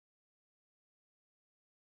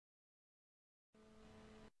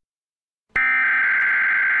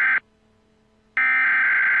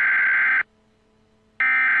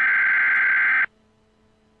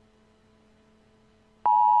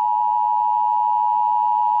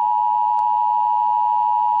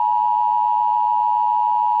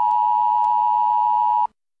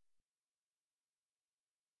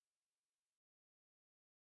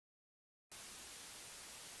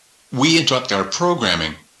We interrupt our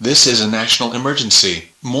programming. This is a national emergency.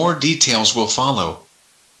 More details will follow.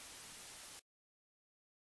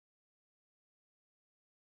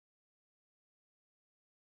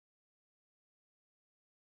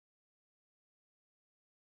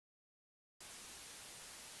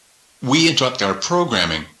 We interrupt our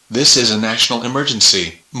programming. This is a national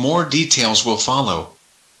emergency. More details will follow.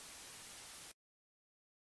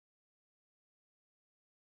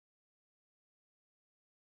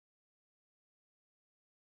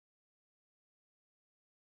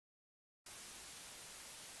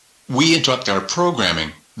 We interrupt our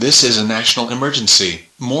programming. This is a national emergency.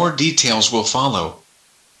 More details will follow.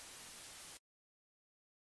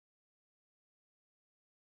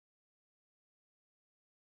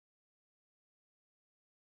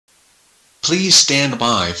 Please stand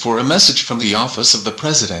by for a message from the Office of the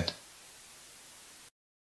President.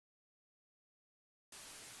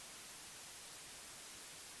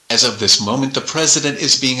 As of this moment, the President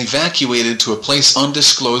is being evacuated to a place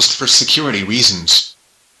undisclosed for security reasons.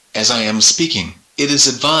 As I am speaking, it is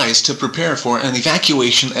advised to prepare for an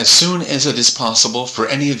evacuation as soon as it is possible for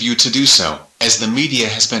any of you to do so, as the media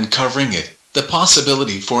has been covering it. The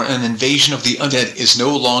possibility for an invasion of the undead is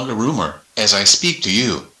no longer rumor. As I speak to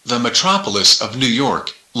you, the metropolis of New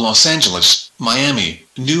York, Los Angeles, Miami,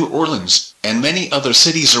 New Orleans, and many other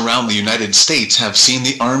cities around the United States have seen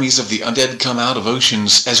the armies of the undead come out of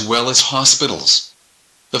oceans as well as hospitals.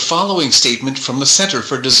 The following statement from the Center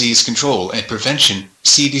for Disease Control and Prevention,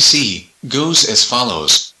 CDC, goes as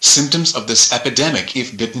follows. Symptoms of this epidemic: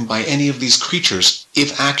 if bitten by any of these creatures,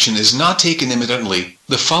 if action is not taken immediately,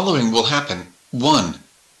 the following will happen. 1.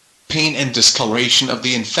 Pain and discoloration of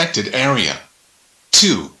the infected area.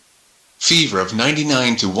 2. Fever of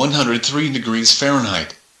 99 to 103 degrees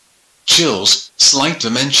Fahrenheit. Chills, slight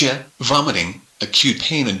dementia, vomiting, acute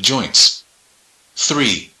pain in joints.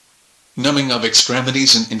 3. Numbing of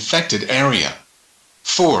extremities in infected area.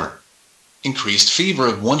 4. Increased fever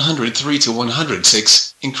of 103 to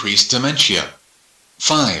 106, increased dementia.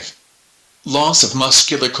 5. Loss of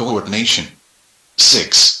muscular coordination.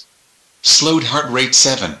 6. Slowed heart rate.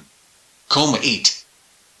 7. Coma. 8.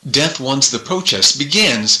 Death. Once the process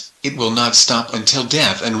begins, it will not stop until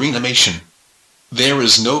death and reanimation. There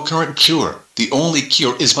is no current cure. The only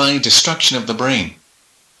cure is by destruction of the brain.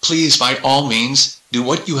 Please, by all means, do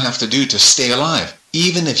what you have to do to stay alive,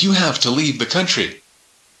 even if you have to leave the country.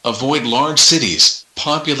 Avoid large cities,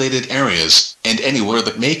 populated areas, and anywhere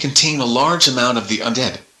that may contain a large amount of the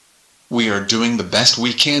undead. We are doing the best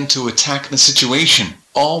we can to attack the situation.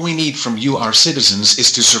 All we need from you, our citizens,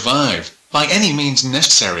 is to survive, by any means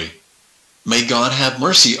necessary. May God have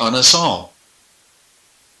mercy on us all.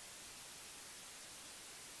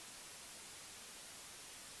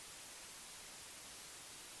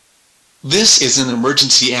 This is an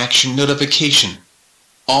emergency action notification.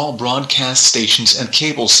 All broadcast stations and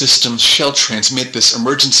cable systems shall transmit this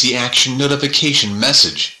emergency action notification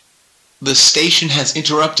message. The station has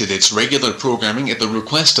interrupted its regular programming at the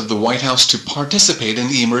request of the White House to participate in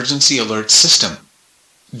the emergency alert system.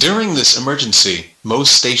 During this emergency,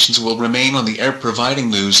 most stations will remain on the air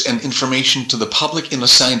providing news and information to the public in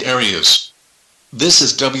assigned areas. This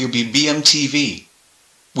is WBBM-TV.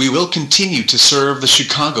 We will continue to serve the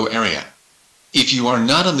Chicago area. If you are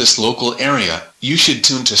not in this local area, you should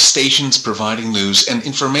tune to stations providing news and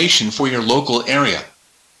information for your local area.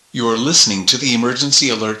 You are listening to the emergency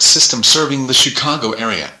alert system serving the Chicago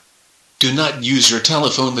area. Do not use your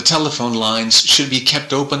telephone. The telephone lines should be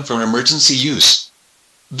kept open for emergency use.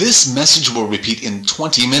 This message will repeat in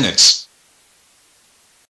 20 minutes.